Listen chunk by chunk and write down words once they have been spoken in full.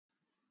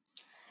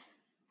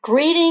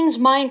Greetings,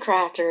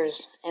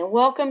 Minecrafters, and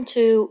welcome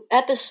to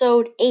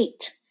Episode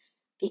 8,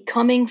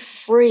 Becoming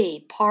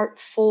Free, Part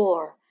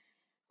 4,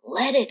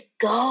 Let It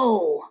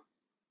Go.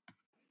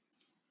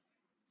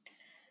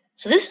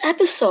 So this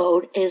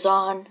episode is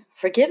on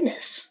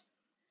forgiveness.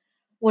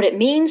 What it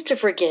means to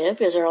forgive,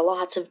 because there are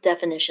lots of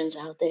definitions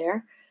out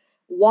there,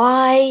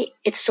 why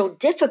it's so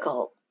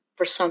difficult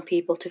for some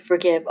people to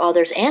forgive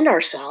others and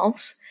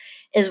ourselves,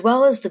 as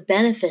well as the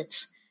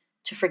benefits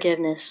to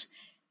forgiveness.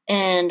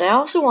 And I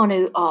also want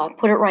to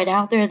put it right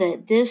out there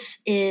that this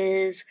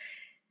is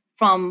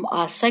from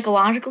a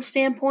psychological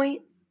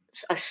standpoint,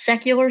 a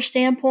secular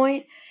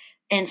standpoint,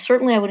 and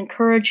certainly I would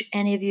encourage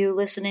any of you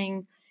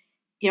listening,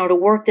 to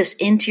work this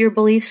into your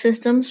belief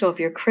system. So if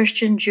you're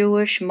Christian,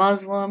 Jewish,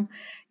 Muslim,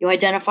 you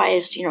identify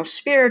as,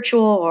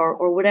 spiritual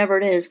or whatever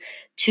it is,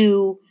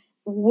 to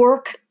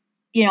work,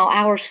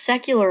 our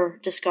secular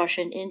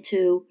discussion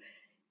into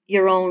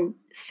your own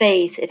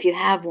faith, if you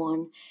have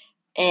one,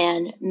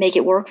 and make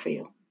it work for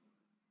you.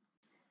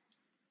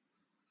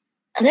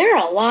 There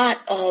are a lot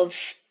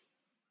of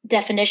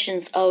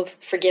definitions of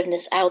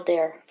forgiveness out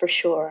there for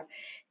sure.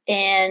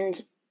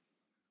 And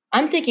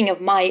I'm thinking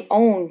of my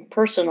own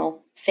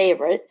personal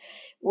favorite,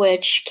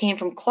 which came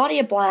from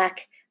Claudia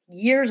Black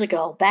years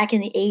ago, back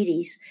in the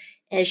 80s,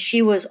 as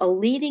she was a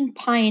leading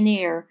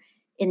pioneer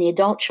in the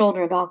adult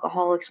children of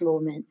alcoholics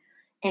movement.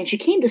 And she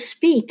came to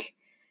speak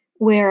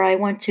where I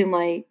went to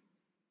my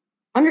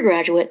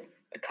undergraduate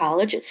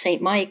college at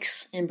St.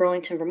 Mike's in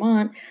Burlington,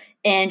 Vermont.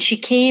 And she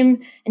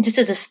came and just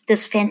did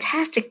this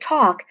fantastic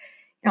talk.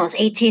 I was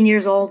 18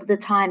 years old at the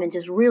time and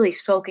just really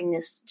soaking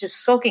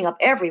up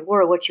every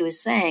word of what she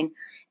was saying.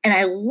 And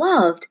I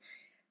loved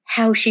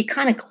how she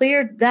kind of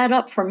cleared that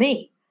up for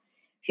me.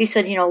 She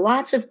said,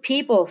 lots of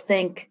people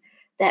think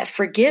that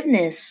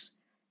forgiveness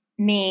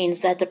means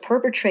that the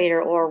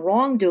perpetrator or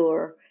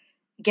wrongdoer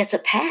gets a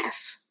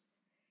pass.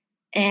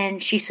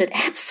 And she said,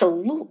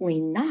 absolutely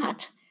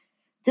not.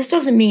 This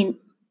doesn't mean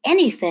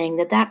anything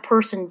that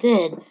person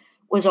did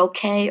was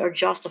okay or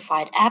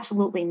justified.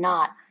 Absolutely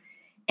not.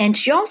 And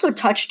she also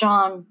touched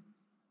on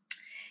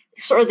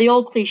sort of the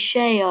old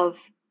cliche of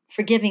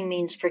forgiving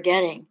means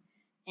forgetting.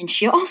 And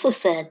she also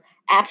said,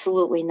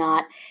 absolutely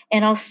not.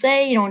 And I'll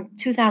say, in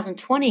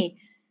 2020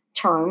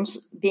 terms,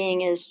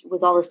 being as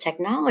with all this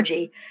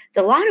technology,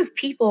 a lot of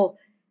people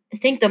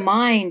think the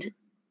mind,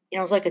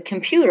 is like a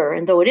computer.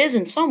 And though it is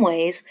in some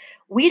ways,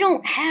 we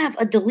don't have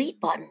a delete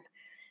button.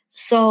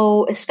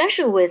 So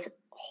especially with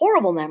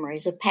horrible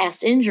memories of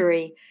past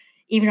injury,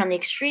 even on the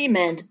extreme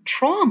end,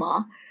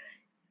 trauma,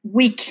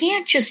 we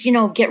can't just,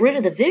 get rid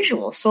of the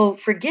visual. So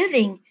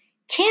forgiving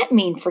can't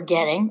mean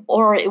forgetting,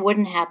 or it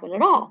wouldn't happen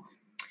at all.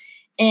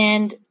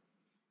 And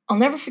I'll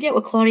never forget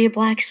what Claudia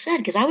Black said,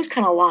 because I was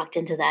kind of locked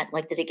into that,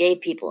 like that it gave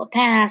people a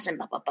pass and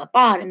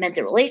and it meant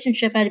the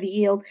relationship had to be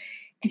healed.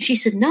 And she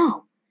said,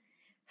 no,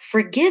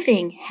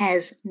 forgiving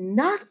has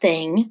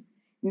nothing,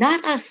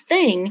 not a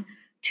thing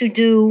to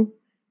do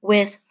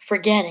with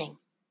forgetting.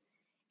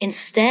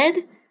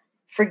 Instead,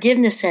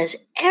 forgiveness has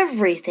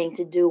everything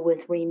to do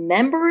with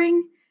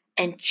remembering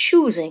and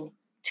choosing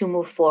to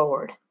move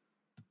forward.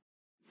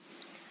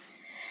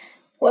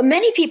 What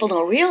many people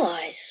don't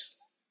realize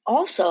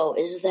also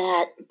is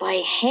that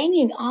by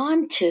hanging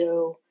on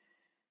to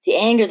the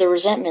anger, the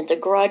resentment, the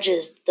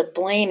grudges, the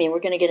blaming, we're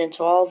going to get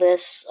into all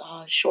this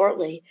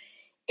shortly,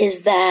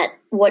 is that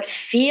what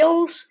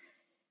feels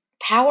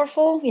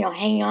powerful,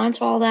 hanging on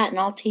to all that, and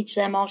I'll teach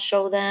them, I'll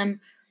show them,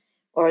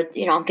 or,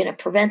 I'm going to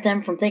prevent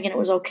them from thinking it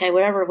was okay,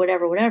 whatever.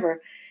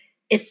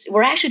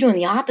 We're actually doing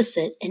the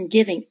opposite and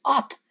giving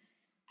up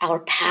our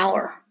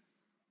power,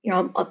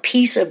 a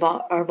piece of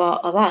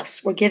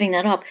us. We're giving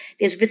that up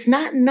because if it's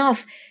not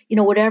enough,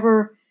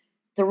 whatever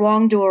the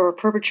wrongdoer or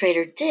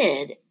perpetrator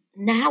did,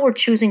 now we're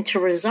choosing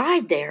to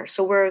reside there.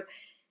 So we're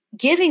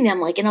giving them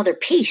like another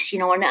piece,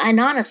 and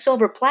on a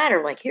silver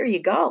platter, like, here you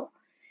go.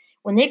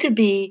 When they could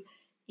be,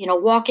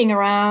 walking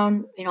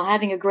around,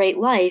 having a great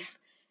life,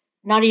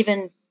 not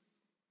even,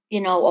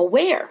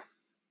 aware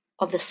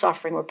of the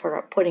suffering we're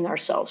putting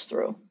ourselves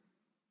through.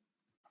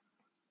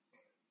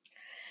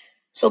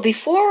 So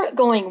before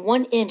going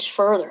 1 inch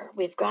further,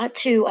 we've got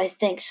to, I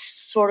think,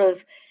 sort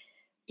of,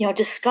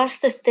 discuss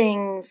the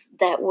things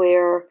that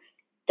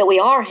we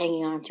are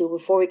hanging on to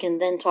before we can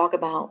then talk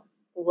about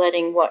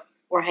letting what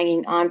we're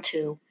hanging on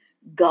to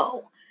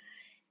go.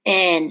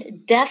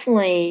 And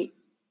definitely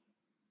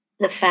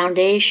the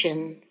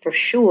foundation for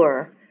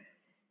sure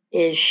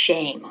is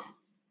shame.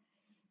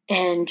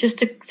 And just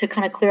to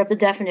kind of clear up the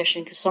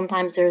definition, because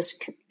sometimes there's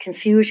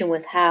confusion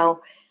with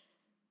how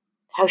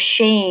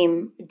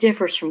shame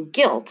differs from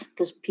guilt,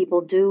 because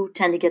people do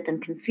tend to get them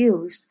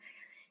confused,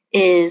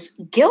 is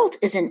guilt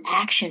is an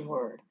action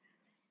word.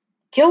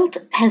 Guilt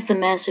has the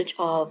message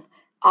of,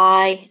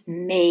 I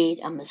made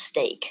a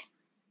mistake.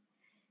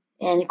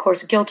 And of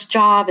course, guilt's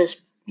job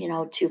is,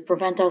 to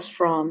prevent us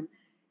from,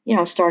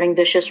 starting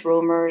vicious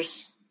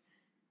rumors,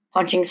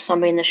 punching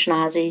somebody in the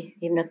schnozy,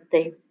 even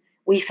if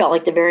we felt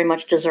like they very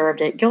much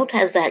deserved it. Guilt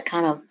has that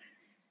kind of,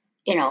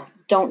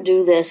 don't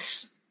do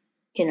this,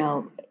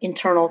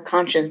 internal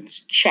conscience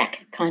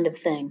check kind of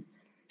thing.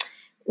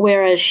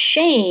 Whereas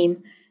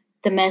shame,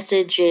 the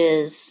message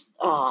is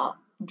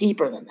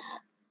deeper than that.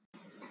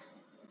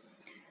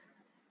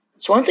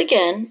 So once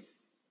again,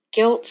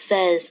 guilt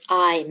says,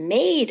 I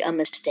made a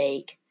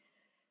mistake,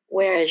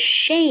 whereas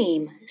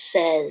shame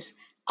says,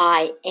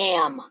 I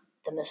am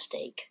the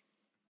mistake.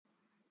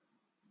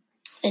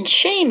 And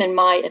shame, in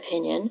my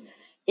opinion,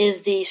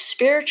 is the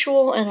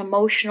spiritual and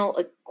emotional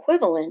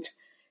equivalent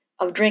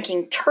of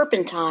drinking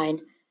turpentine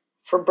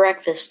for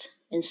breakfast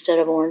instead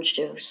of orange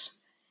juice.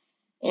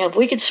 If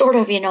we could sort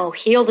of,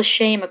 heal the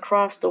shame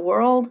across the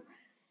world,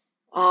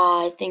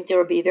 I think there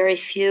would be very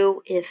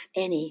few, if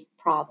any,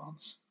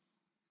 problems.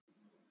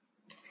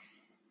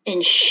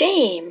 And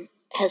shame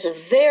has a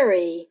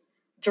very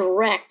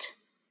direct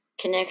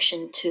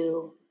connection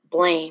to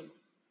blame,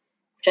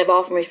 which I've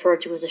often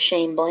referred to as a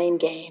shame-blame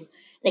game.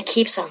 And it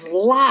keeps us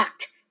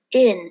locked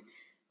in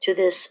to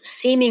this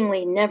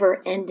seemingly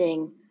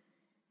never-ending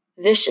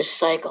vicious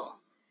cycle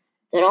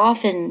that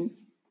often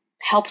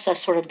helps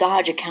us sort of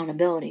dodge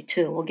accountability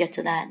too. We'll get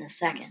to that in a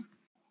second.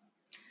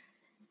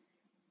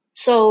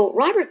 So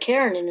Robert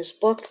Caron, in his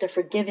book, The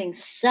Forgiving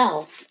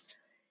Self,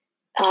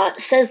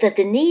 says that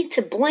the need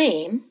to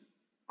blame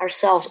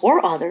ourselves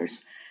or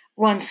others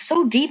runs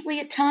so deeply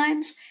at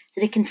times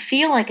that it can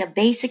feel like a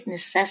basic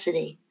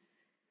necessity.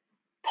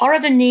 Part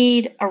of the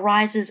need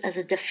arises as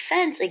a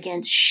defense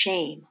against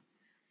shame.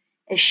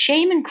 As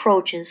shame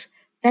encroaches,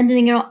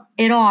 fending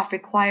it off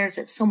requires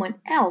that someone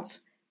else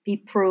be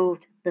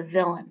proved the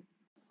villain.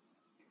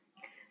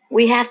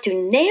 We have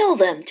to nail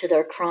them to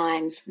their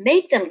crimes,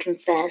 make them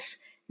confess,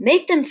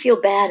 make them feel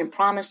bad and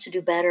promise to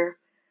do better.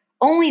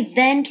 Only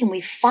then can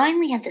we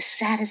finally have the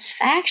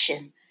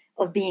satisfaction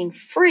of being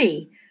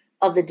free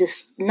of the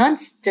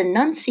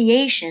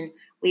denunciation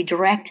we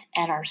direct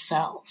at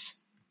ourselves.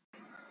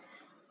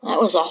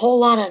 That was a whole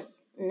lot of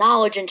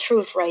knowledge and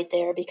truth right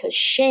there, because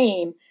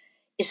shame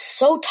is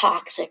so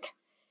toxic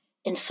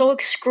and so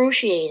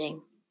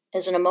excruciating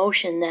as an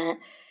emotion that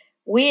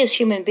we as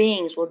human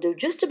beings will do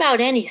just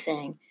about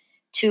anything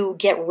to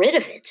get rid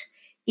of it,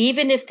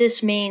 even if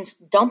this means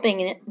dumping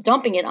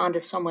it onto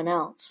someone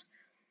else.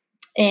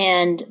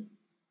 And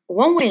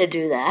one way to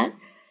do that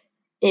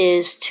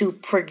is to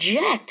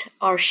project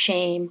our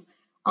shame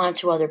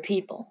onto other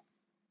people.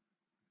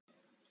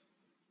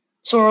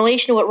 So in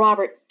relation to what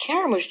Robert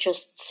Caron was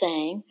just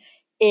saying,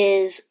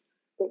 is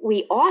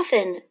we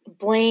often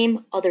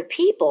blame other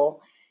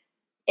people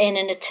in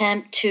an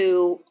attempt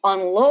to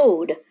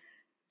unload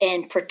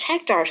and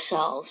protect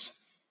ourselves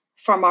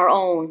from our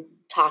own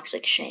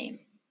toxic shame.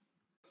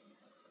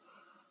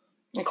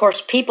 Of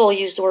course, people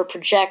use the word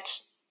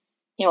project,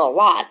 a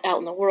lot out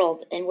in the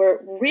world, and where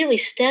it really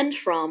stemmed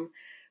from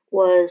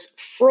was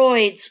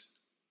Freud's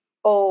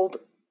old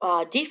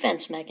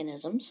defense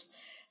mechanisms,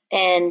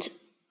 and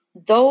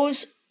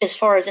those, as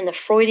far as in the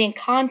Freudian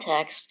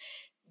context,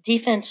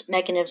 defense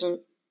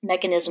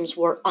mechanisms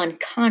were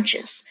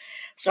unconscious.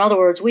 So in other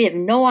words, we have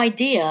no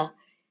idea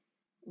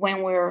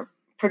when we're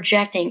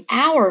projecting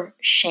our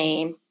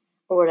shame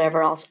or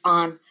whatever else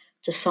on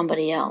to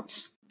somebody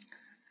else.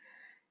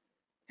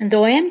 And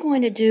though I am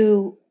going to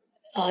do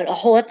a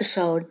whole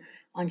episode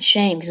on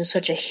shame, because it's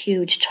such a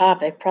huge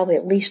topic, probably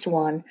at least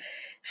one,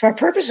 for our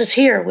purposes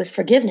here with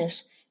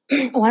forgiveness,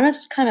 I want to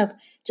kind of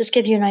just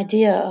give you an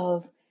idea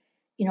of,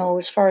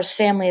 as far as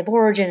family of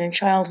origin and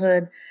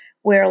childhood,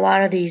 where a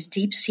lot of these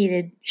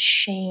deep-seated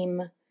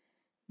shame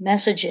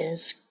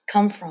messages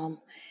come from.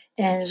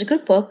 And there's a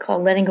good book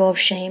called Letting Go of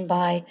Shame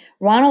by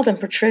Ronald and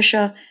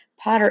Patricia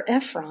Potter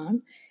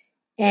Efron.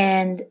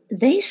 And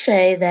they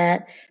say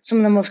that some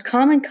of the most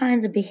common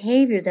kinds of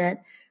behavior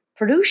that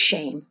produce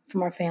shame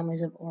from our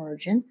families of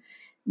origin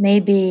may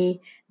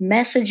be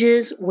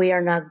messages we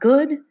are not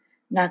good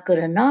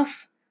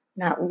enough,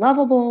 not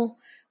lovable,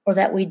 or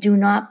that we do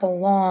not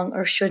belong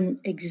or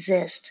shouldn't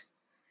exist.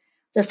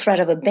 The threat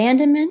of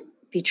abandonment,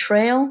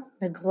 betrayal,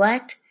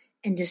 neglect,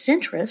 and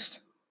disinterest,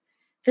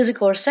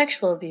 physical or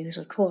sexual abuse,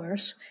 of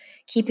course,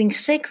 keeping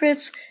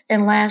secrets,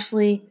 and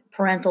lastly,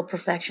 parental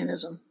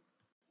perfectionism.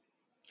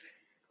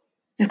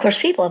 And of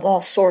course, people have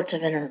all sorts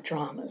of inner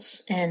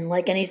dramas, and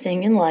like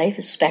anything in life,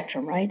 it's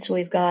spectrum, right? So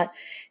we've got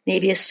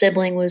maybe a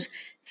sibling was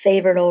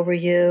favored over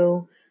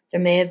you. There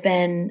may have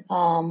been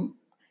a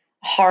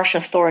harsh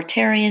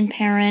authoritarian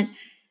parent,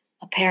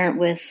 a parent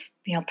with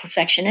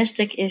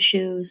perfectionistic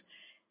issues.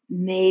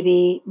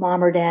 Maybe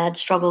mom or dad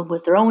struggled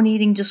with their own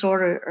eating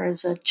disorder or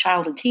as a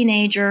child and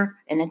teenager,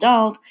 an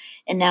adult,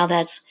 and now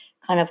that's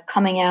kind of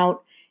coming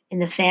out in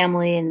the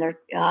family, and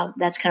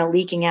that's kind of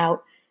leaking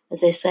out,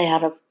 as they say,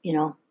 out of,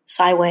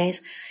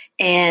 sideways,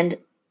 and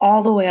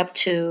all the way up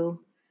to,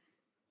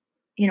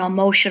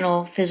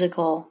 emotional,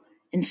 physical,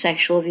 and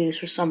sexual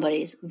abuse where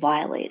somebody's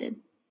violated.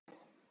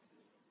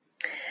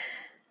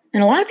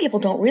 And a lot of people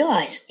don't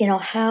realize,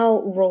 how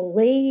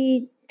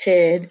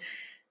related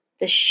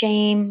the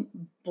shame,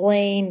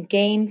 blame,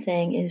 game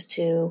thing is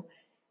to,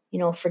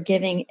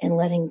 forgiving and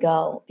letting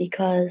go.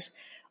 Because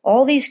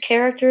all these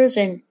characters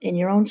in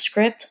your own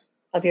script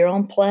of your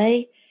own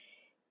play,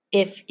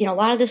 if, a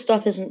lot of this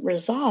stuff isn't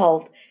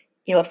resolved,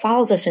 it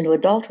follows us into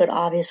adulthood,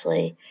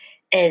 obviously.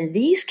 And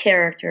these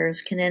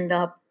characters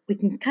we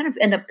can kind of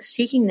end up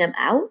seeking them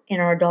out in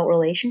our adult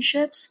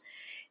relationships.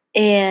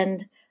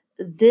 And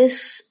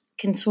this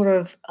can sort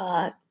of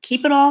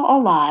keep it all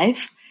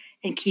alive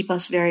and keep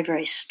us very,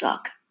 very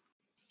stuck.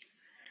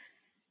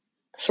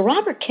 So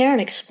Robert Caron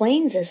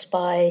explains this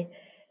by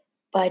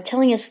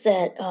telling us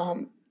that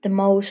the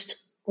most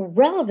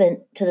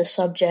relevant to the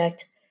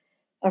subject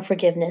of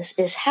forgiveness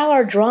is how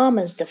our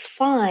dramas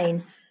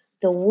define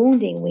the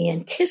wounding we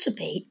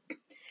anticipate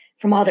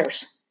from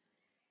others.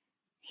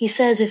 He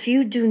says, if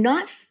you do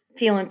not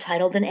feel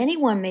entitled, then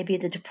anyone may be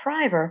the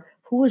depriver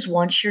who was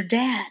once your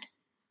dad.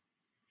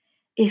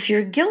 If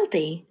you're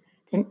guilty,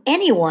 then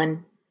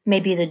anyone may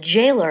be the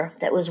jailer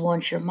that was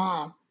once your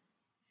mom.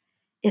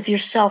 If you're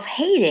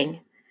self-hating,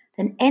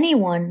 then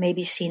anyone may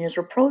be seen as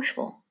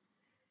reproachful.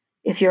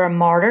 If you're a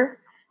martyr,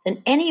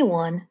 then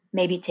anyone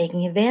may be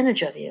taking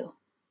advantage of you.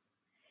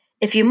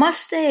 If you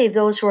must save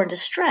those who are in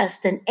distress,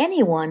 then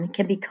anyone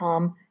can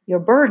become your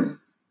burden.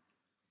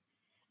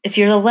 If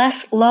you're the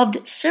less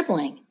loved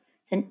sibling,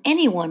 then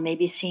anyone may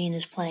be seen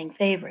as playing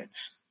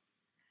favorites.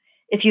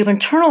 If you've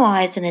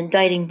internalized an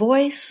indicting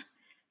voice,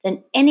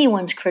 then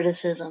anyone's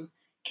criticism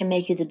can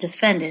make you the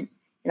defendant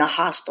in a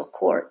hostile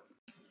court.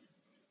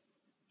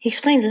 He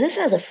explains this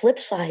has a flip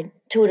side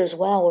to it as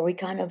well, where we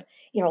kind of,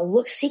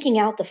 seeking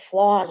out the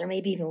flaws or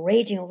maybe even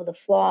raging over the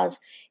flaws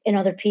in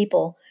other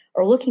people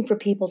or looking for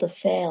people to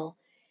fail.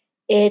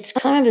 It's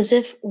kind of as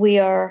if we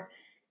are,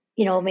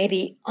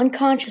 maybe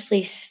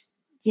unconsciously,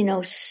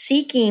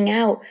 seeking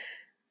out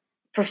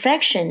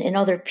perfection in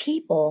other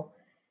people,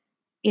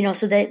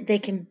 so that they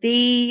can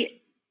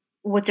be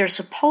what they're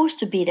supposed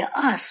to be to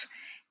us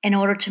in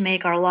order to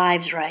make our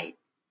lives right.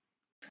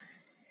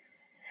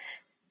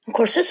 Of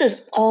course, this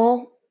is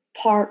all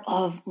part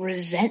of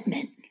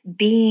resentment,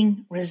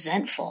 being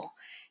resentful.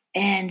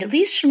 And at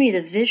least for me,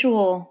 the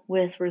visual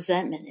with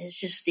resentment is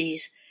just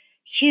these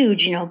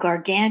huge,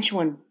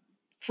 gargantuan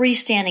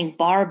freestanding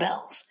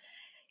barbells,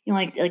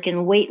 like in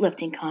a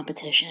weightlifting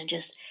competition, and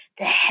just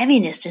the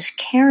heaviness, just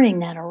carrying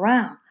that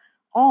around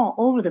all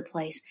over the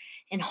place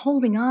and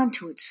holding on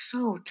to it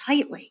so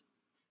tightly.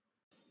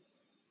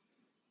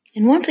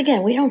 And once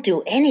again, we don't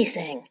do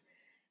anything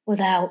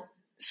without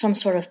some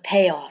sort of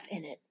payoff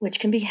in it, which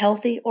can be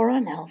healthy or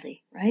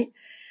unhealthy, right?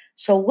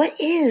 So what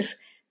is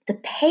the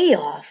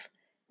payoff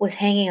with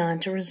hanging on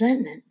to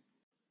resentment?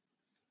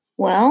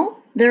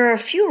 Well, there are a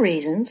few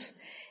reasons,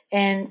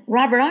 and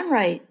Robert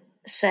Unright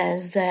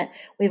says that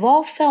we've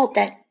all felt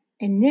that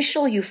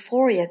initial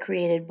euphoria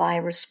created by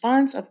a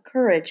response of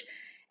courage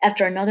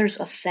after another's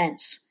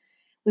offense.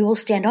 We will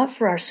stand up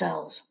for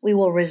ourselves. We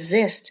will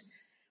resist.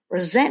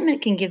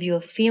 Resentment can give you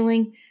a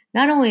feeling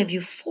not only of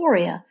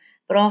euphoria,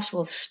 but also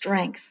of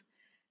strength.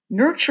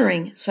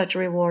 Nurturing such a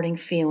rewarding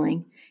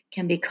feeling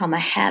can become a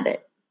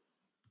habit.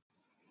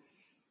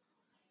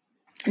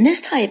 And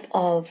this type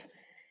of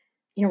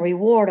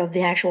reward of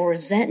the actual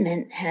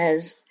resentment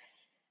has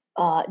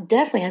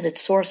definitely has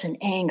its source in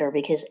anger,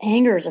 because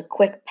anger is a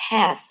quick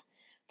path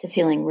to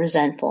feeling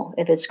resentful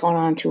if it's gone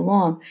on too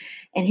long.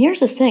 And here's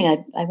the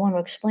thing I want to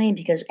explain,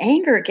 because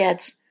anger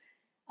gets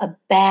a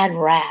bad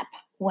rap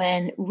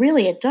when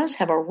really it does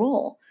have a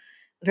role,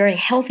 a very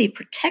healthy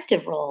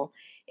protective role.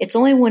 It's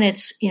only when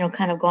it's,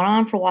 kind of gone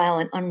on for a while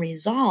and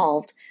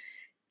unresolved,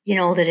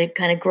 that it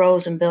kind of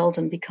grows and builds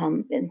and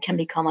can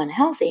become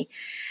unhealthy.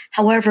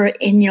 However,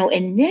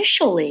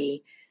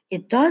 initially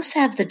it does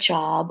have the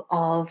job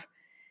of,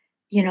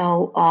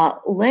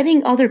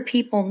 letting other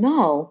people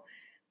know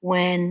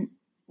when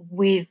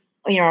we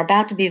are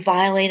about to be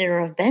violated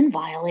or have been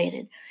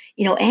violated.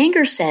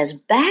 Anger says,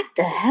 back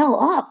the hell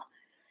up.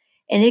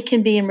 And it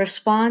can be in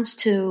response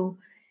to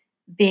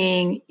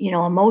being,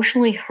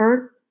 emotionally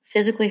hurt,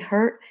 physically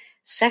hurt,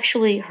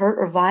 sexually hurt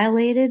or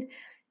violated.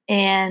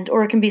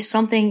 Or it can be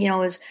something,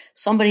 as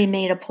somebody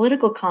made a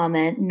political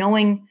comment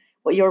knowing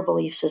what your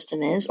belief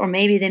system is, or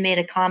maybe they made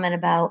a comment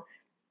about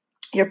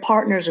your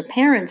partner's or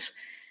parents'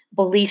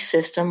 belief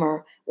system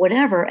or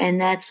whatever. And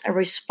that's a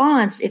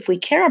response. If we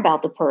care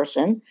about the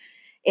person,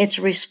 it's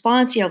a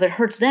response, if it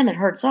hurts them, it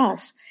hurts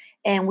us.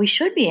 And we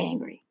should be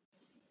angry.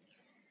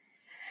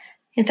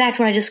 In fact,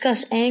 when I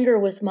discuss anger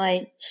with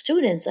my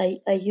students, I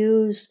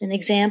use an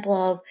example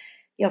of,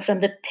 for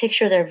them to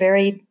picture their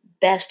very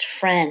best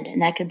friend.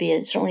 And that could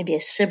certainly be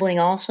a sibling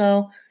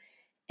also.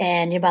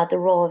 And about the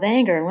role of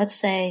anger. And let's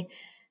say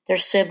their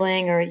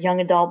sibling or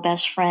young adult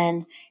best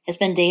friend has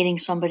been dating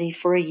somebody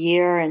for a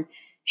year, and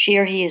she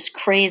or he is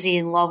crazy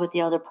in love with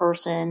the other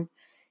person.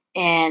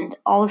 And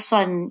all of a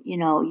sudden,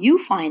 you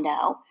find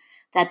out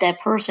that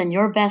person,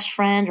 your best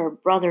friend or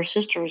brother or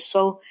sister is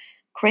so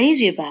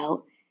crazy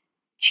about,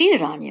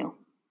 cheated on you.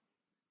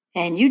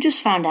 And you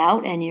just found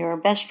out, and your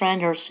best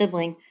friend or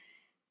sibling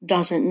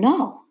doesn't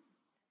know.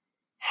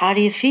 How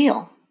do you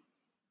feel?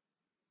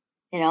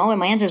 And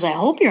my answer is, I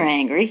hope you're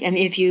angry. I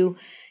mean,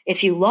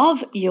 if you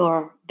love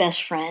your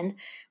best friend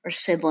or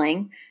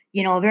sibling,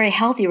 a very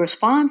healthy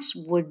response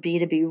would be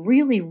to be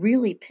really,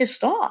 really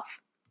pissed off.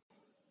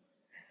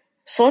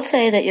 So let's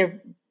say that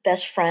your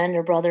best friend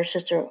or brother,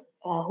 sister,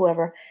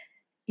 whoever,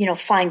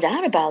 finds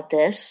out about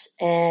this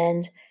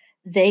and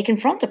they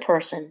confront the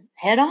person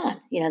head on,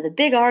 the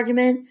big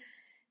argument,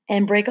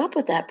 and break up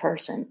with that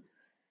person.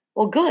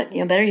 Well, good.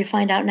 Better you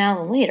find out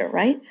now than later,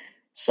 right?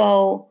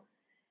 So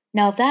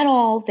now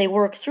if they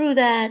work through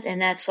that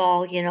and that's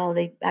all,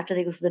 after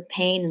they go through the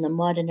pain and the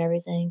mud and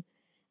everything,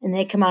 and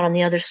they come out on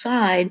the other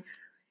side,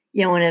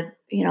 in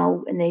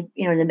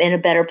a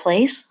better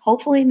place,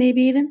 hopefully,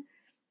 maybe even.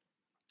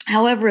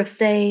 However, if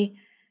they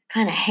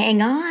kind of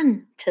hang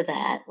on to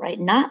that, right,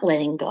 not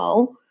letting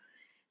go,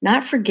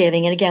 not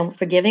forgiving, and again,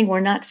 forgiving, we're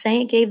not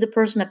saying it gave the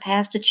person a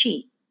pass to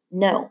cheat.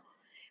 No,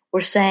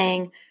 we're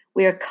saying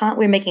we're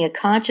making a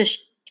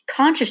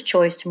conscious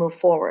choice to move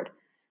forward.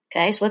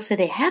 Okay, so let's say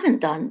they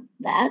haven't done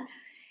that,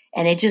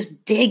 and they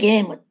just dig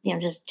in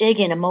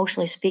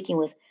emotionally speaking,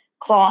 with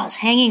claws,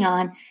 hanging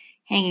on,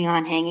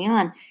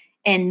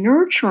 and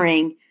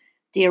nurturing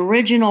the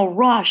original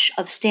rush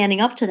of standing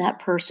up to that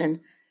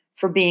person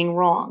for being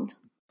wronged.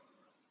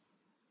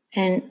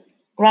 And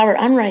Robert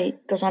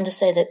Unright goes on to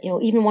say that,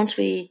 even once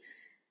we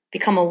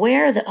become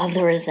aware of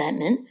the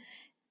resentment,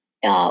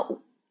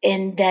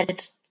 and that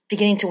it's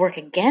beginning to work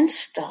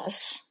against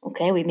us,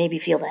 okay, we maybe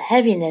feel the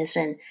heaviness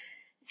and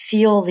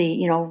feel the,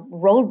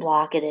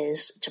 roadblock it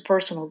is to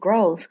personal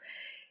growth.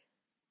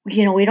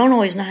 We don't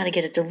always know how to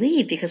get it to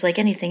leave, because like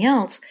anything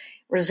else,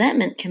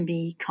 resentment can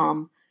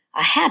become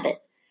a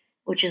habit,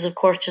 which is, of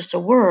course, just a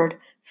word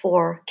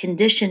for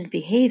conditioned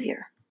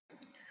behavior.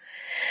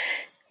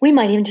 We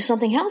might even do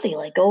something healthy,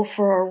 like go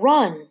for a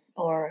run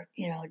or,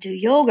 do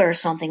yoga or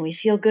something. We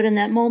feel good in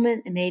that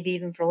moment, and maybe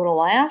even for a little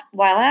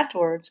while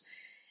afterwards.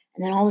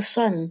 And then all of a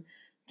sudden,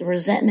 the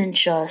resentment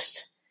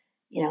just,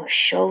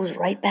 shows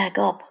right back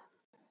up.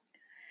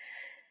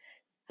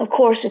 Of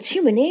course, it's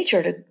human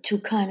nature to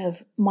kind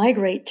of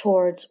migrate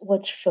towards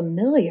what's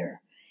familiar,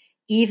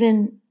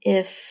 even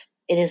if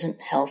it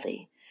isn't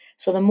healthy.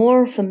 So the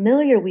more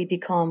familiar we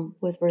become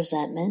with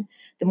resentment,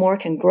 the more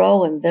it can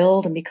grow and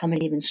build and become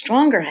an even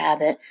stronger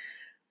habit,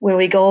 where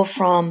we go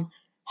from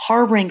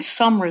harboring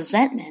some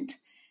resentment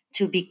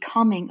to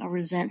becoming a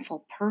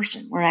resentful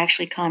person, where it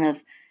actually kind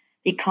of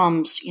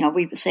becomes,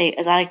 we say,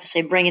 as I like to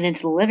say, bring it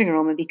into the living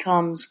room. It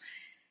becomes,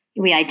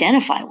 we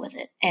identify with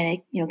it, and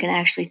it, can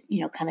actually,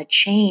 kind of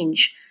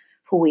change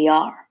who we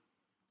are.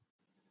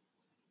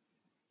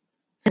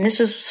 And this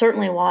is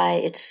certainly why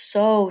it's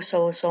so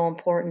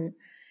important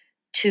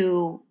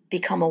to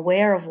become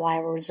aware of why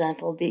we're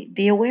resentful,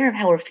 be aware of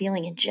how we're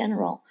feeling in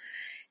general.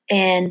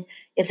 And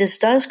if this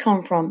does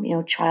come from,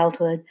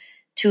 childhood,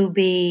 to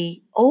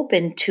be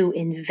open to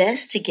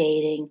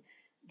investigating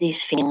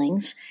these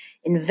feelings.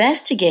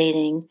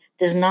 Investigating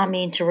does not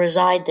mean to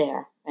reside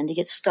there and to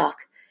get stuck.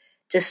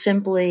 To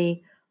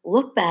simply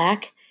look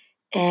back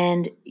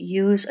and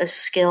use a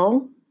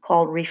skill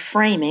called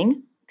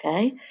reframing,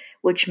 okay,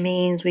 which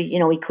means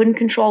we couldn't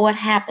control what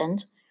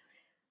happened,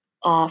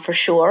 for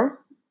sure.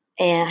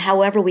 And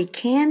however, we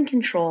can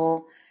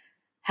control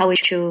how we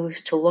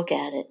choose to look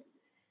at it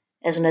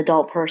as an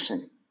adult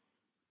person.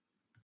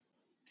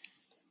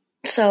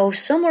 So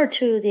similar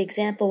to the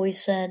example we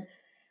said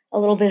a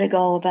little bit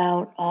ago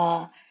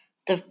about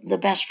the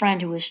best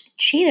friend who was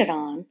cheated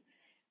on,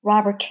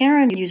 Robert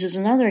Karen uses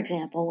another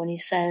example when he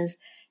says,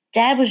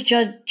 Dad was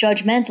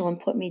judgmental and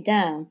put me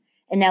down,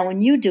 and now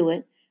when you do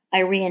it, I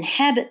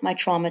re-inhabit my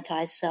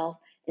traumatized self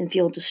and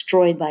feel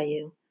destroyed by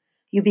you.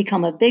 You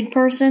become a big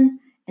person,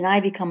 and I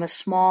become a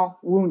small,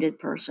 wounded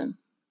person.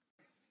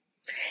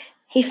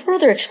 He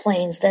further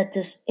explains that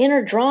this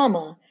inner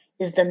drama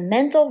is the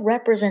mental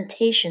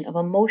representation of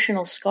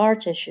emotional scar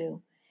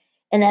tissue,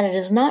 and that it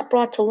is not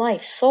brought to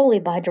life solely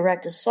by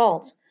direct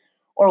assault,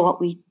 or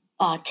what we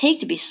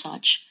take to be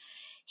such.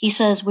 He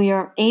says we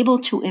are able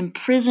to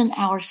imprison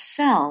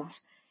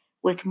ourselves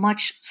with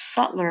much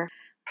subtler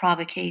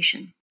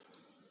provocation.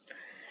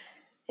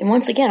 And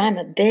once again, I'm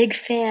a big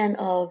fan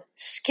of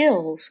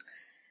skills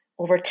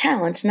over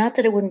talents. Not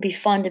that it wouldn't be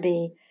fun to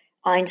be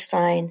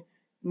Einstein,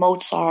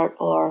 Mozart,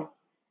 or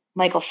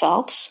Michael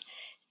Phelps,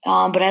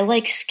 but I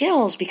like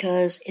skills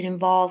because it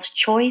involves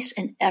choice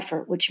and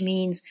effort, which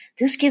means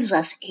this gives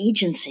us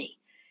agency.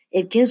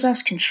 It gives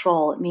us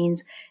control. It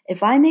means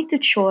if I make the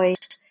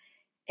choice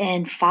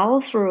and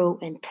follow through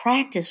and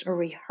practice or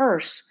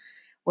rehearse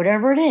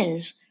whatever it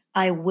is,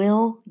 I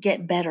will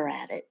get better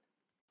at it.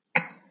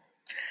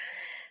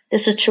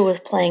 This is true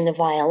with playing the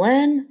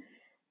violin,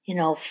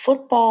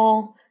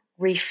 football,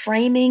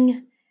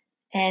 reframing,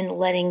 and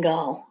letting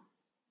go.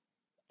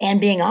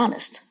 And being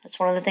honest. That's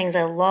one of the things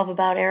I love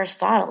about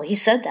Aristotle. He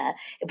said that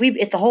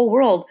if the whole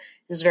world,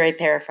 this is very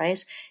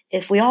paraphrased,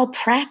 if we all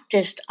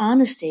practiced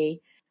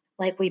honesty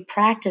like we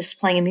practice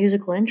playing a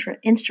musical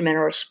instrument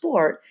or a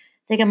sport,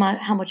 think about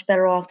how much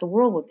better off the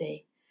world would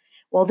be.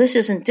 Well, this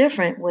isn't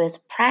different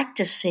with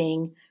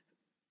practicing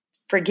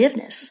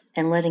forgiveness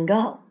and letting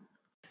go.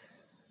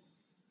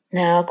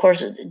 Now, of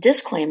course, a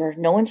disclaimer,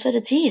 no one said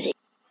it's easy.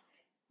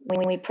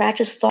 When we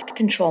practice thought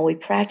control, we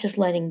practice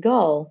letting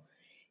go,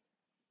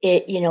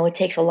 it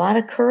takes a lot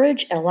of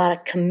courage and a lot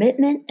of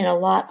commitment and a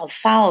lot of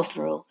follow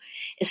through,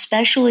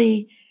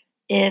 especially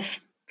if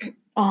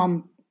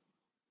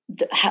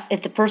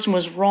if the person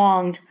was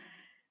wronged,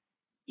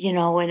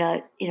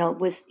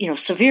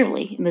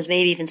 severely, and was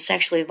maybe even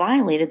sexually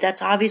violated.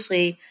 That's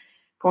obviously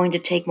going to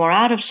take more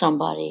out of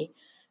somebody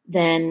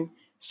than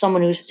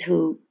someone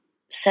who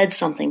said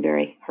something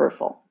very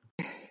hurtful.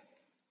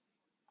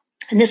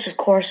 And this, of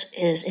course,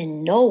 is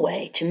in no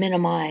way to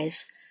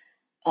minimize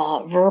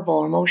verbal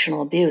or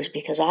emotional abuse,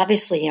 because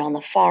obviously, on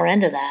the far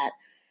end of that,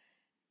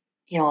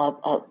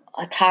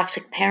 a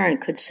toxic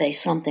parent could say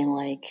something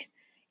like,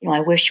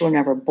 I wish you were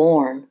never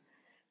born,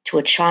 to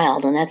a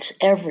child, and that's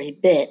every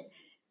bit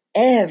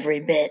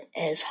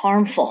as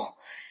harmful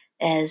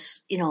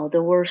as,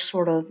 the worst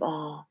sort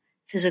of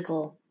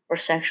physical or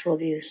sexual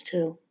abuse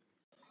too.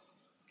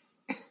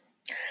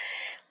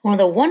 One of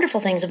the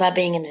wonderful things about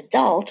being an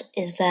adult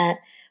is that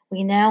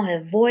we now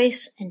have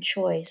voice and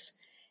choice.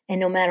 And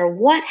no matter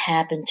what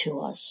happened to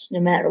us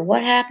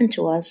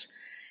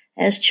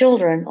as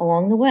children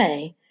along the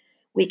way,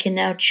 we can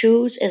now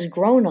choose as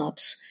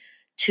grown-ups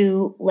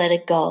to let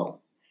it go.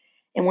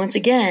 And once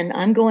again,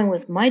 I'm going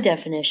with my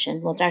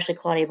definition. Well, it's actually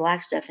Claudia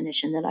Black's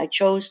definition that I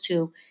chose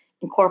to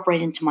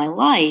incorporate into my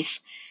life,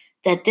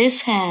 that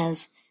this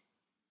has,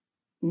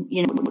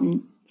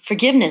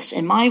 forgiveness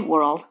in my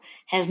world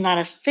has not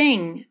a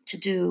thing to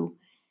do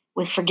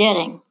with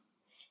forgetting,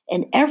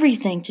 and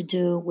everything to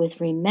do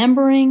with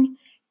remembering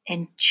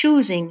and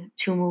choosing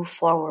to move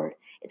forward.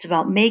 It's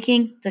about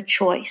making the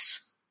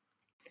choice.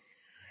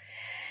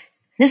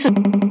 This is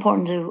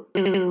important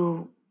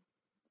to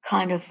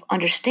kind of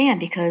understand,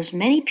 because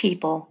many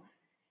people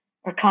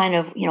are kind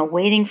of,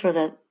 waiting for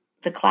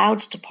the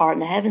clouds to part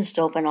and the heavens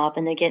to open up,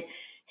 and they get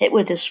hit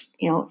with this,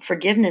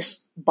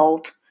 forgiveness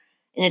bolt,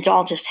 and it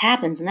all just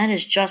happens. And that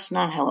is just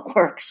not how it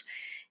works.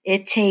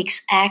 It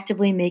takes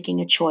actively making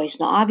a choice.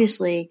 Now,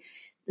 obviously,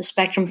 the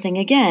spectrum thing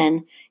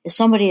again is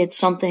somebody had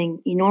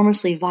something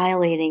enormously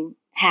violating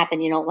happen,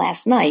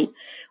 last night.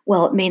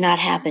 Well, it may not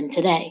happen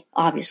today,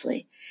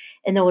 obviously.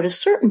 And though at a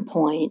certain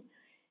point,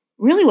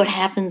 really what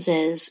happens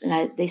is,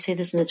 and they say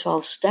this in the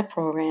 12-step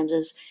programs,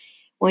 is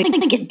when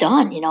we get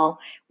done,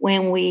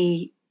 when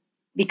we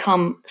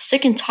become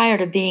sick and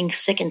tired of being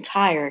sick and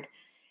tired,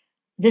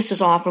 this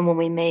is often when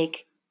we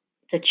make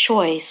the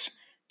choice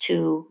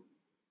to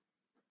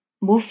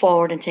move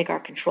forward and take our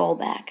control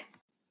back.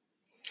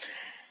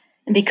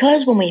 And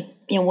because when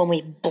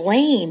we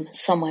blame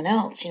someone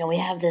else, we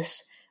have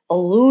this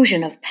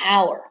illusion of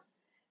power,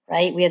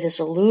 right? We have this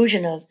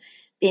illusion of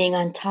being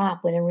on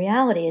top, when in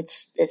reality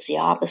it's the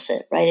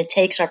opposite, right? It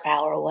takes our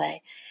power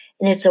away.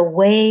 And it's a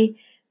way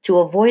to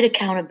avoid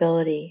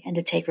accountability and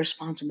to take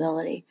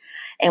responsibility.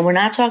 And we're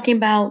not talking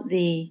about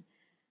the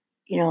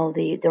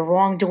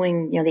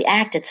wrongdoing, the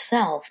act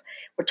itself.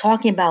 We're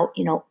talking about,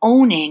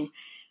 owning,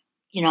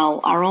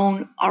 our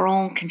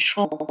own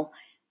control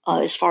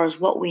as far as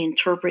what we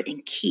interpret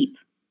and keep.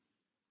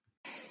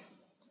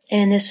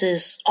 And this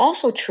is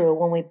also true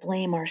when we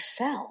blame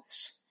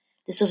ourselves.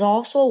 This is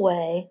also a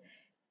way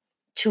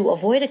to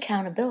avoid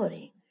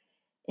accountability.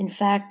 In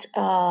fact,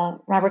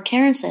 Robert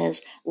Karen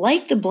says,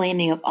 like the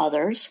blaming of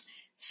others,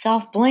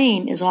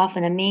 self-blame is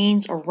often a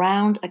means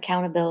around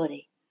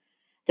accountability.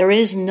 There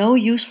is no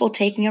useful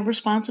taking of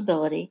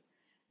responsibility,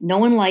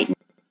 no enlightenment,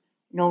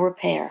 no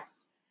repair.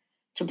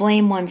 To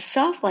blame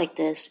oneself like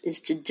this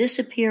is to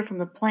disappear from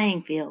the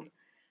playing field,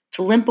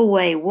 to limp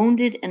away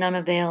wounded and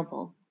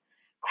unavailable,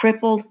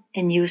 crippled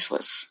and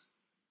useless.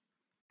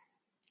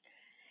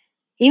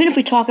 Even if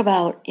we talk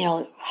about,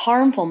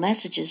 harmful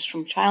messages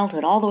from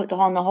childhood, all the way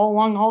along the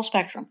whole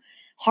spectrum,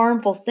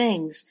 harmful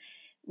things,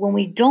 when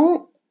we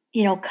don't,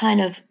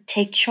 kind of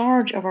take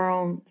charge of our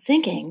own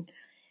thinking,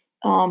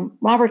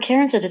 Robert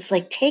Karen said it's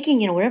like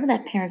taking, whatever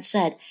that parent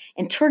said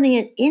and turning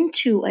it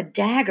into a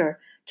dagger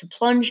to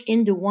plunge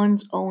into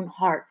one's own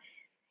heart.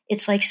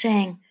 It's like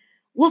saying,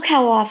 look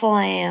how awful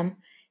I am,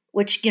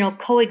 which,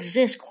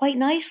 coexists quite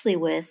nicely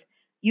with,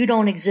 you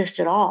don't exist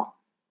at all.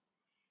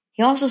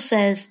 He also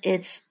says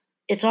it's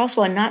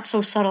also a not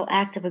so subtle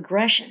act of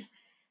aggression.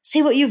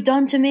 See what you've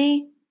done to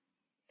me?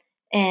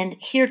 And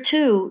here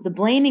too, the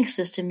blaming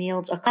system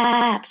yields a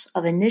collapse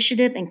of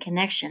initiative and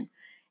connection,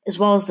 as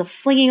well as the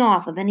flinging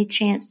off of any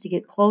chance to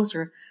get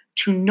closer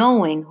to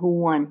knowing who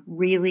one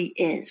really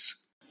is.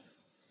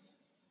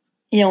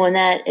 And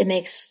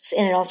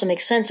it also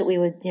makes sense that we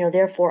would,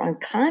 therefore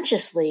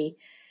unconsciously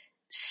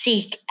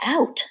seek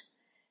out,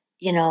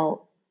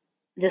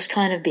 this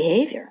kind of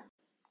behavior.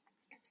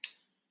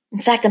 In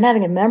fact, I'm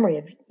having a memory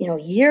of,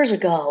 years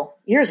and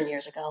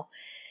years ago,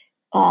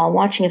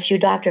 watching a few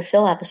Dr.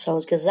 Phil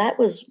episodes, because that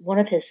was one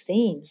of his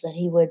themes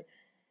that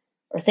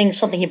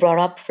something he brought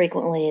up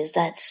frequently, is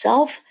that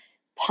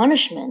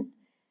self-punishment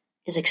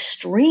is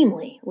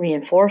extremely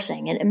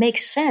reinforcing. And it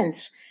makes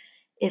sense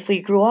if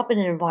we grew up in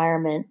an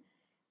environment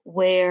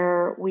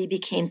where we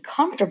became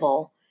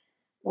comfortable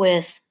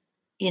with,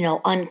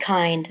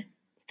 unkind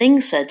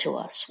things said to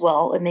us.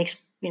 Well, it makes,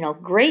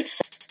 great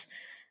sense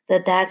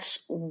that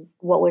that's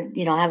what would,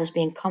 have us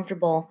being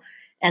comfortable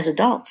as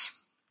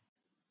adults.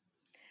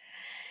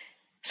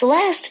 So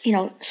last,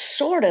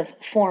 sort of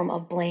form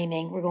of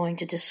blaming we're going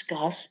to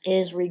discuss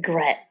is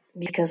regret,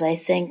 because I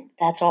think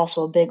that's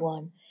also a big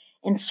one.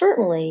 And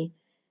certainly,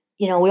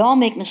 we all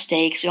make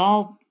mistakes. We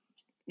all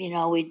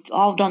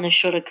done the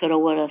shoulda, coulda,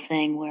 woulda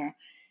thing where,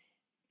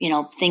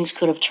 things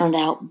could have turned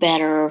out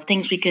better,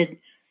 things we could,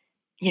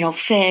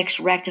 fix,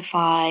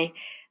 rectify.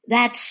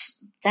 I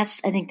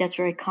think that's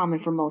very common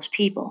for most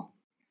people.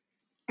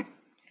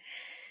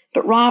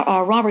 But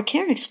Robert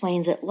Karen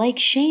explains that, like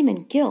shame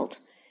and guilt,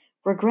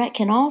 regret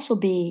can also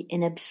be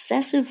an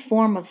obsessive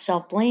form of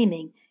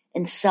self-blaming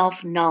and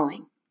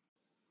self-nulling.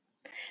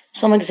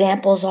 Some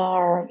examples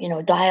are,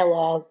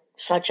 dialogue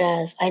such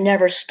as, I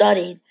never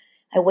studied,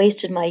 I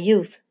wasted my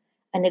youth,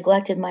 I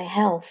neglected my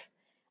health,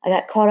 I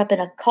got caught up in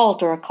a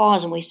cult or a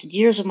cause and wasted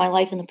years of my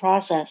life in the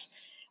process,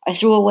 I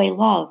threw away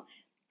love,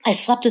 I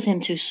slept with him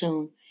too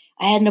soon,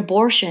 I had an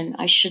abortion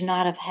I should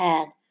not have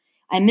had,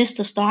 I missed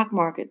the stock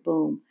market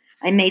boom,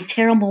 I made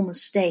terrible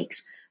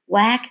mistakes,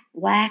 whack,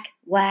 whack,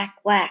 whack,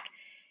 whack.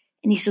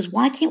 And he says,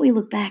 why can't we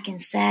look back in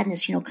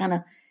sadness, kind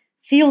of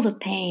feel the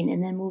pain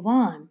and then move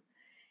on?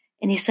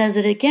 And he says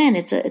it again,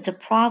 it's a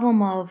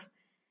problem of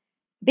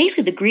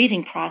basically the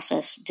grieving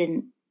process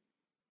didn't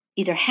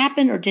either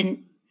happen or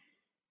didn't,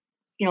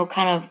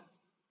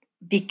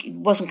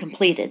 wasn't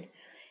completed.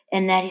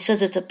 And that he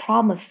says it's a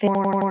problem of fair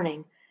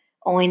warning,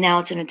 only now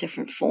it's in a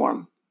different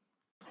form.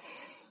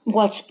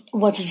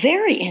 What's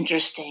very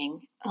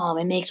interesting,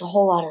 and makes a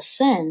whole lot of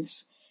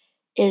sense,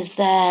 is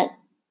that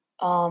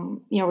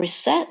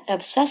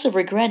obsessive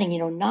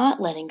regretting,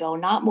 not letting go,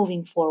 not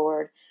moving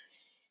forward,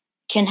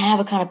 can have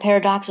a kind of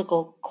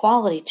paradoxical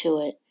quality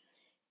to it,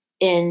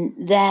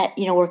 in that,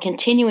 we're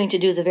continuing to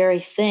do the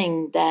very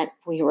thing that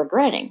we're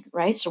regretting,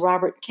 right? So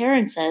Robert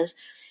Karen says,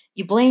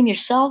 you blame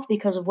yourself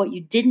because of what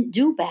you didn't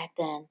do back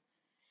then.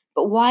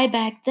 But why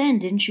back then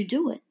didn't you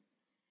do it?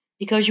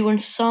 Because you were in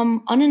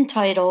some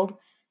unentitled,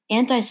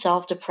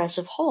 anti-self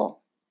depressive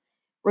hole.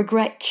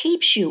 Regret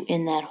keeps you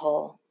in that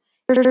hole.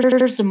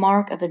 Here's the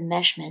mark of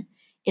enmeshment.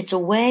 It's a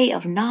way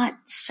of not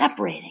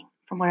separating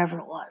from whatever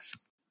it was.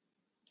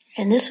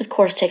 And this, of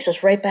course, takes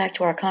us right back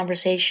to our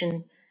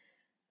conversation,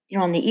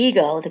 on the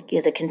ego,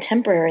 the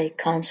contemporary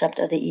concept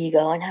of the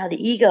ego, and how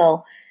the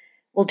ego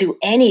will do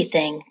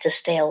anything to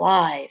stay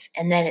alive.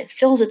 And then it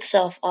fills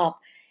itself up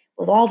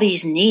with all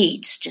these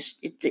needs.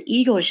 The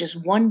ego is just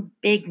one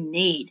big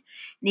need,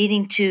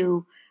 needing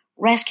to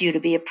rescue,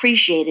 to be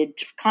appreciated,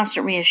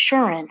 constant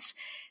reassurance,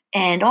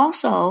 and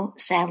also,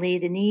 sadly,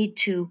 the need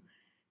to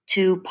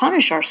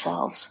punish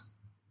ourselves.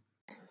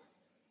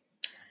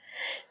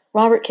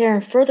 Robert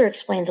Karen further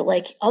explains that,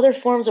 like other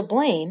forms of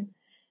blame,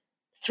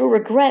 through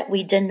regret,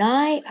 we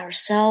deny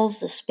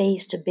ourselves the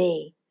space to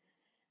be.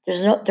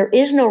 There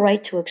is no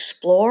right to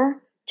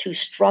explore, to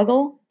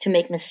struggle, to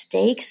make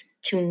mistakes,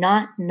 to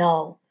not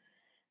know.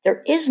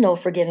 There is no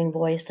forgiving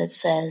voice that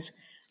says,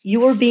 you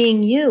were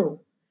being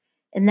you,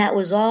 and that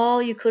was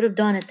all you could have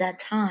done at that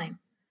time.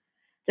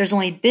 There's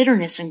only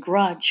bitterness and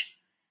grudge.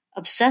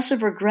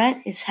 Obsessive regret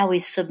is how we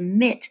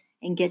submit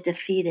and get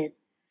defeated.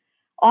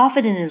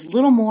 Often it is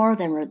little more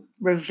than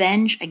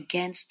revenge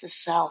against the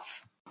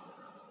self.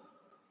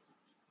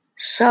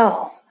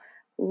 So,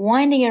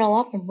 winding it all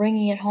up and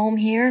bringing it home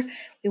here,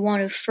 we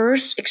want to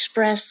first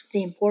express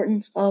the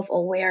importance of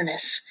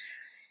awareness.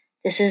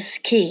 This is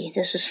key.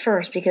 This is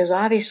first, because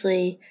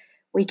obviously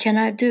we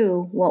cannot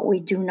do what we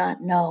do not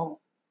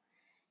know.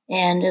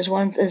 And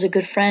as a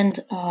good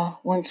friend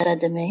once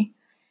said to me,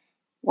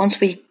 once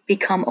we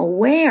become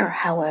aware,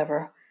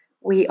 however,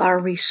 we are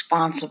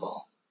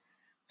responsible.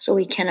 So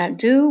we cannot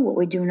do what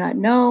we do not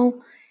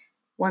know.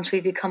 Once we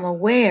become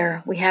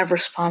aware, we have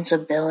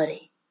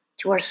responsibility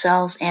to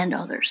ourselves and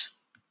others.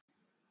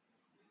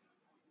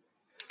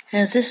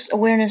 As this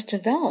awareness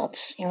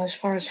develops, as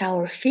far as how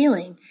we're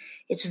feeling,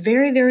 it's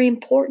very, very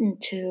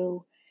important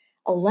to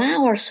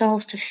allow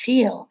ourselves to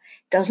feel.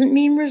 Doesn't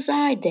mean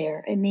reside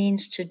there. It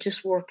means to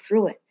just work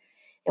through it.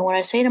 And what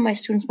I say to my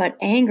students about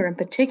anger in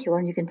particular,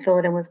 and you can fill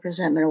it in with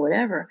resentment or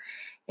whatever,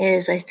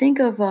 is I'm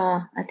thinking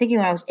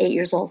when I was 8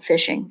 years old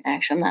fishing.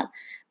 Actually, I'm not a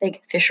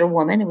big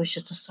fisherwoman. It was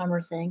just a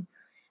summer thing.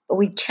 But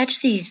we'd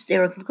catch these, they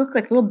look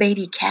like little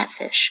baby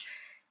catfish.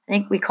 I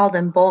think we called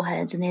them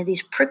bullheads. And they had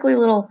these prickly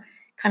little,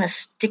 kind of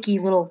sticky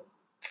little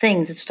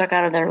things that stuck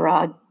out of their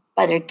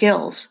by their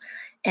gills.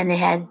 And they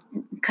had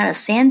kind of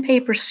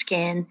sandpaper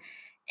skin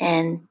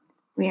and,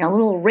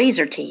 little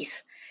razor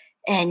teeth.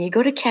 And you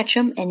go to catch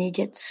them and you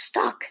get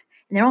stuck.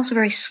 And they're also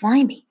very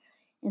slimy.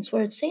 And so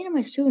what I'd say to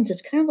my students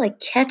is kind of like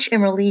catch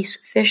and release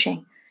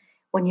fishing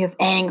when you have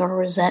anger or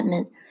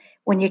resentment.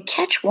 When you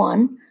catch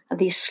one of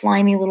these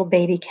slimy little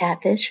baby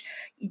catfish,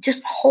 you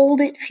just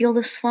hold it, feel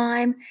the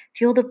slime,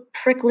 feel the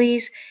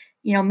pricklies,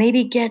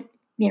 maybe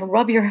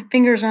rub your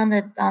fingers on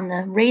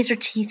the razor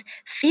teeth,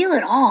 feel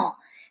it all.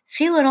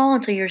 Feel it all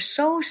until you're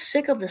so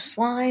sick of the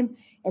slime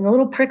and the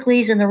little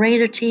pricklies and the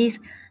razor teeth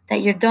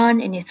that you're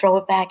done and you throw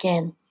it back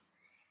in.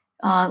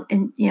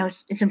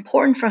 It's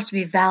important for us to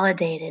be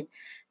validated.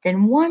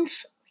 Then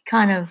once we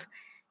kind of,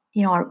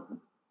 are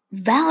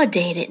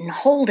validate it and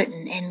hold it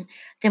and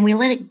then we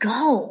let it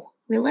go.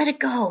 We let it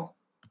go.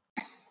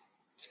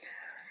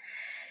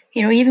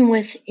 Even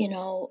with,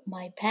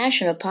 my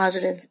passion of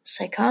positive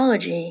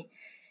psychology,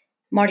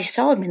 Marty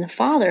Seligman, the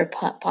father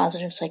of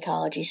positive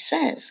psychology,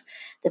 says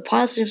that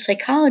positive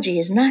psychology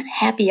is not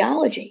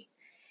happyology.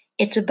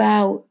 It's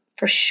about,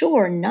 for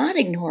sure, not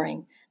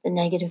ignoring the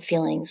negative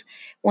feelings.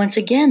 Once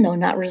again, though,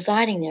 not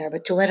residing there,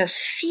 but to let us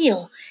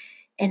feel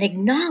and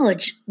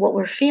acknowledge what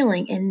we're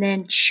feeling and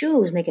then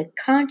make a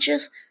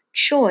conscious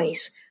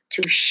choice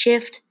to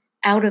shift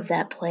out of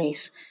that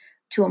place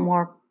to a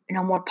more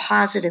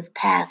positive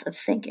path of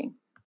thinking.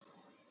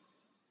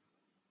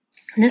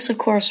 And this, of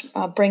course,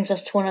 brings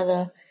us to one of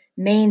the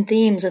main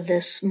themes of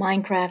this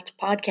Mindcraft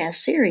podcast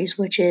series,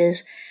 which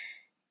is,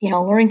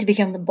 learning to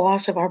become the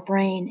boss of our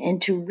brain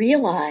and to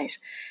realize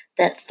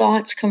that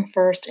thoughts come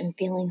first and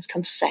feelings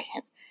come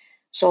second.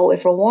 So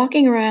if we're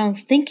walking around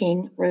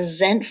thinking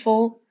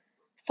resentful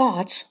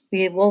thoughts,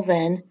 we will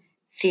then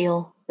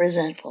feel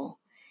resentful.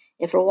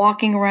 If we're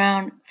walking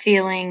around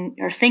feeling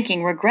or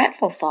thinking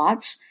regretful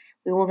thoughts,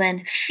 we will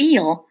then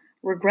feel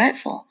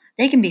regretful.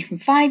 They can be from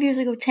 5 years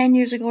ago, 10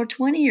 years ago, or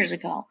 20 years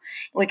ago.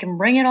 And we can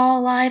bring it all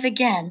alive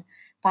again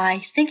by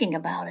thinking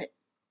about it.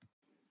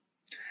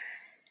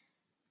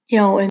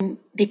 And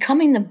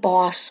becoming the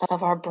boss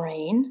of our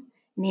brain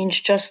means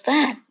just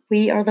that.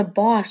 We are the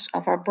boss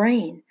of our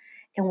brain,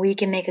 and we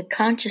can make a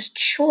conscious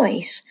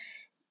choice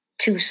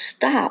to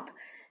stop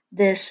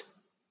this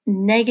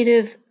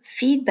negative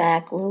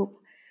feedback loop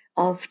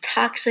of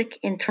toxic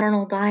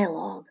internal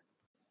dialogue.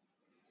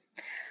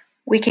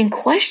 We can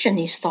question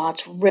these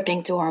thoughts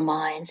ripping through our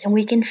minds, and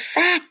we can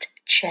fact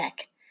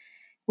check.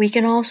 We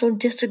can also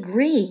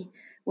disagree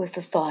with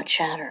the thought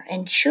chatter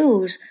and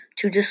choose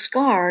to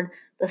discard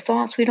the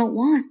thoughts we don't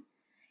want,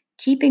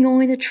 keeping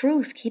only the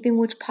truth, keeping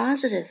what's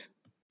positive.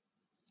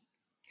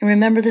 And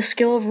remember the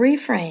skill of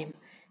reframe.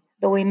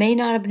 Though we may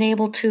not have been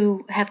able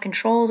to have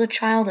control as a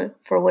child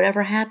for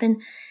whatever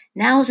happened,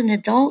 now as an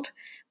adult,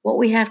 what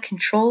we have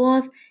control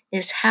of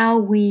is how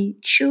we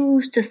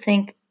choose to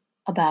think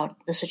about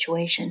the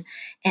situation.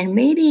 And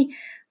maybe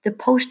the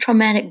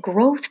post-traumatic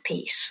growth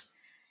piece.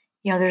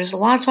 There's a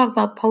lot of talk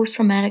about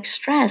post-traumatic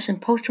stress and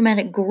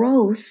post-traumatic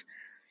growth.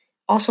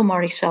 Also,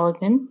 Marty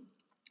Seligman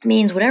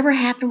means whatever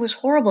happened was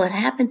horrible. It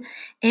happened,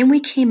 and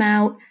we came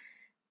out,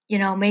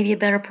 maybe a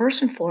better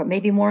person for it,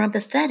 maybe more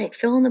empathetic,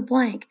 fill in the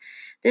blank.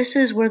 This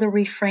is where the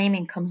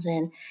reframing comes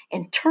in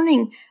and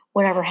turning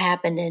whatever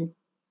happened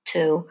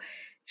into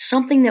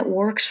something that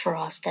works for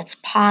us, that's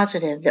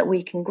positive, that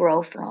we can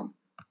grow from.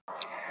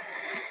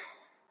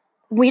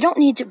 We don't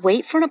need to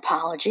wait for an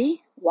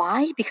apology.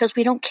 Why? Because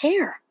we don't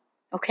care.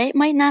 Okay? It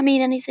might not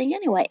mean anything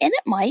anyway, and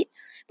it might,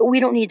 but we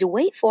don't need to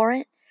wait for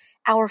it.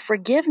 Our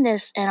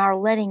forgiveness and our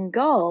letting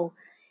go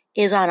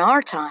is on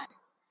our time.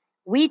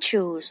 We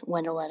choose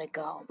when to let it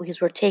go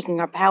because we're taking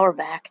our power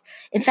back.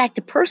 In fact,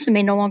 the person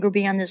may no longer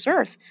be on this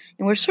earth,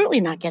 and we're certainly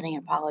not getting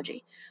an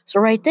apology. So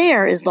right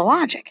there is the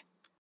logic.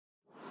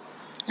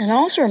 And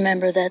also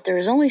remember that there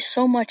is only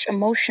so much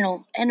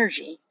emotional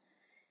energy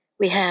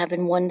we have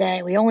in one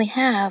day. We're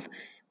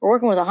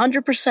working with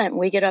 100% when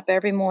we get up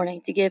every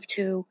morning to give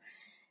to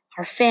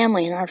our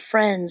family and our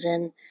friends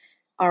and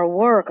our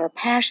work, our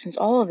passions,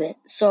 all of it.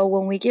 So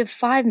when we give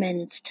 5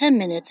 minutes, 10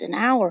 minutes, an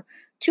hour,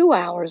 2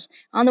 hours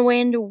on the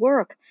way into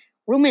work,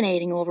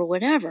 ruminating over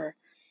whatever,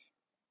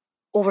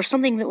 over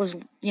something that was,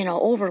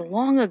 over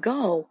long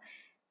ago,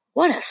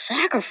 what a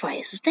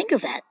sacrifice. Think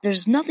of that.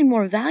 There's nothing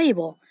more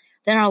valuable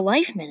than our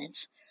life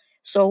minutes.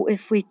 So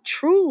if we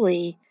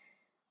truly,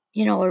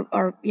 hang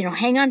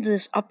on to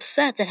this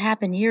upset that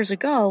happened years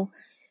ago,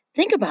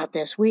 think about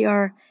this. We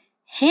are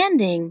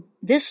handing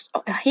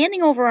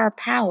over our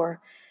power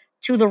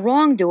to the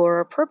wrongdoer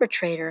or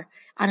perpetrator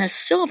on a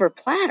silver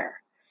platter.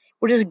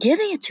 We're just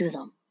giving it to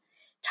them.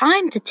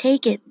 Time to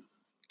take it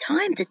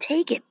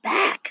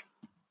back.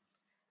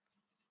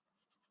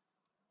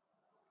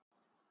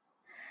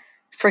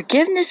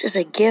 Forgiveness is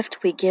a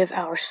gift we give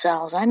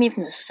ourselves. I mean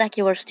from the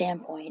secular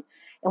standpoint.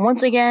 And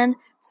once again,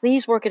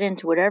 please work it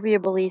into whatever your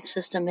belief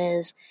system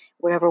is,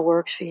 whatever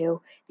works for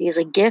you, because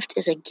a gift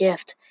is a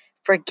gift.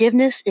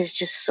 Forgiveness is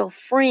just so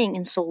freeing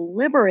and so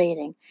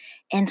liberating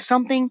and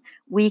something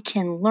we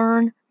can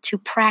learn to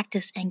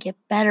practice and get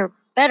better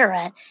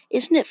at.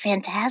 Isn't it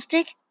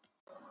fantastic?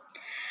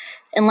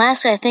 And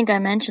lastly, I think I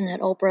mentioned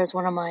that Oprah is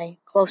one of my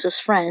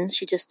closest friends.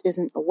 She just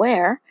isn't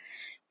aware.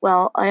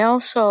 Well, I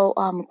also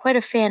am quite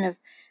a fan of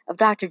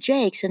Dr.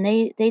 Jakes, and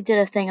they did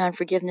a thing on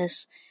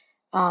forgiveness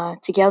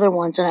together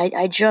once, and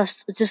I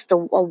just a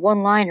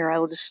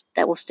one-liner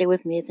that will stay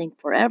with me, I think,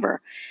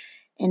 forever.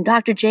 And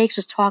Dr. Jakes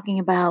was talking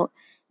about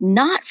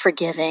not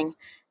forgiving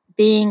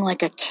being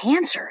like a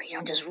cancer,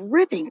 just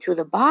ripping through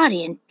the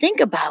body, and think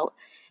about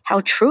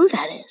how true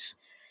that is.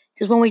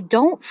 Because when we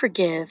don't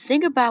forgive,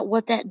 think about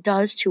what that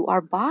does to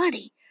our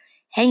body.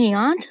 Hanging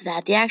on to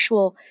that, the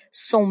actual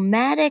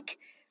somatic,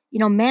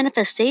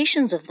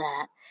 manifestations of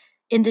that,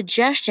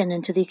 indigestion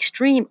into the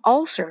extreme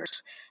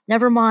ulcers,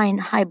 never mind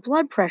high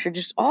blood pressure,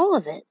 just all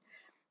of it.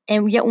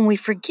 And yet when we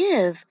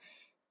forgive,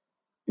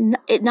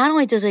 it not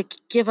only does it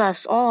give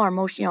us all our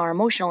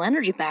emotional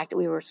energy back that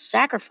we were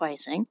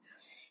sacrificing,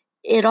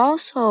 it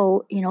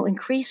also,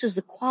 increases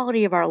the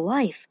quality of our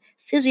life,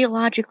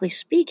 physiologically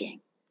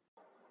speaking.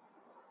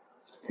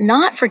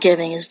 Not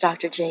forgiving, as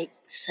Dr. Jake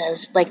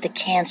says, like the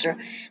cancer,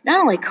 not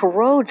only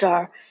corrodes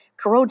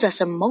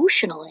us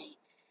emotionally,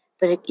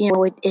 but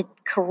it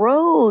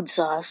corrodes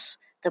us,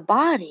 the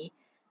body,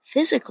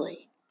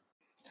 physically.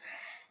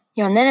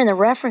 And then in the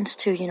reference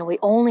to, we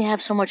only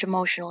have so much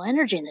emotional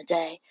energy in the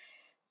day.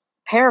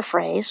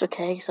 Paraphrase,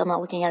 okay, so I'm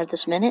not looking at it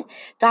this minute.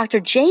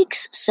 Dr.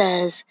 Jakes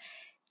says,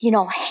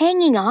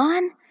 hanging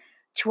on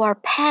to our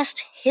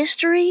past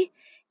history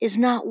is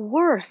not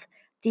worth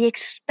the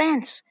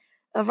expense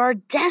of our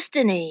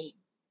destiny.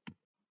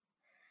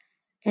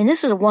 And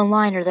this is a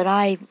one-liner that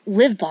I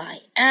live by,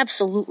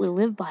 absolutely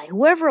live by.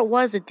 Whoever it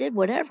was that did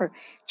whatever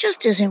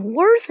just isn't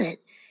worth it.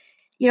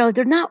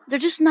 They're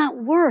just not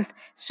worth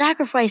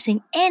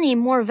sacrificing any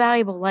more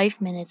valuable life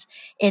minutes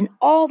and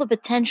all the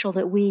potential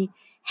that we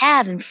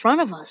have in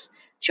front of us.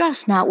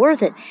 Just not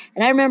worth it.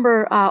 And I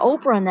remember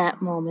Oprah in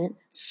that moment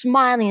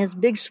smiling, this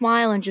big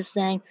smile, and just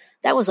saying,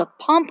 that was a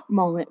pump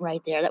moment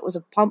right there. That was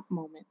a pump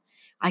moment.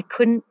 I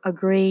couldn't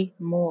agree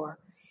more.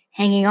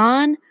 Hanging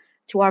on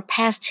to our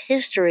past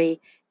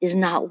history is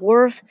not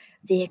worth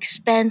the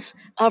expense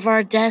of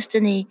our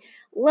destiny.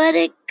 Let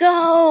it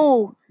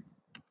go.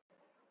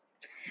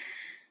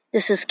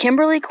 This is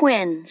Kimberly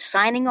Quinn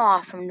signing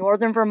off from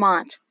Northern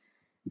Vermont.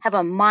 Have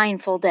a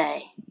mindful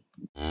day.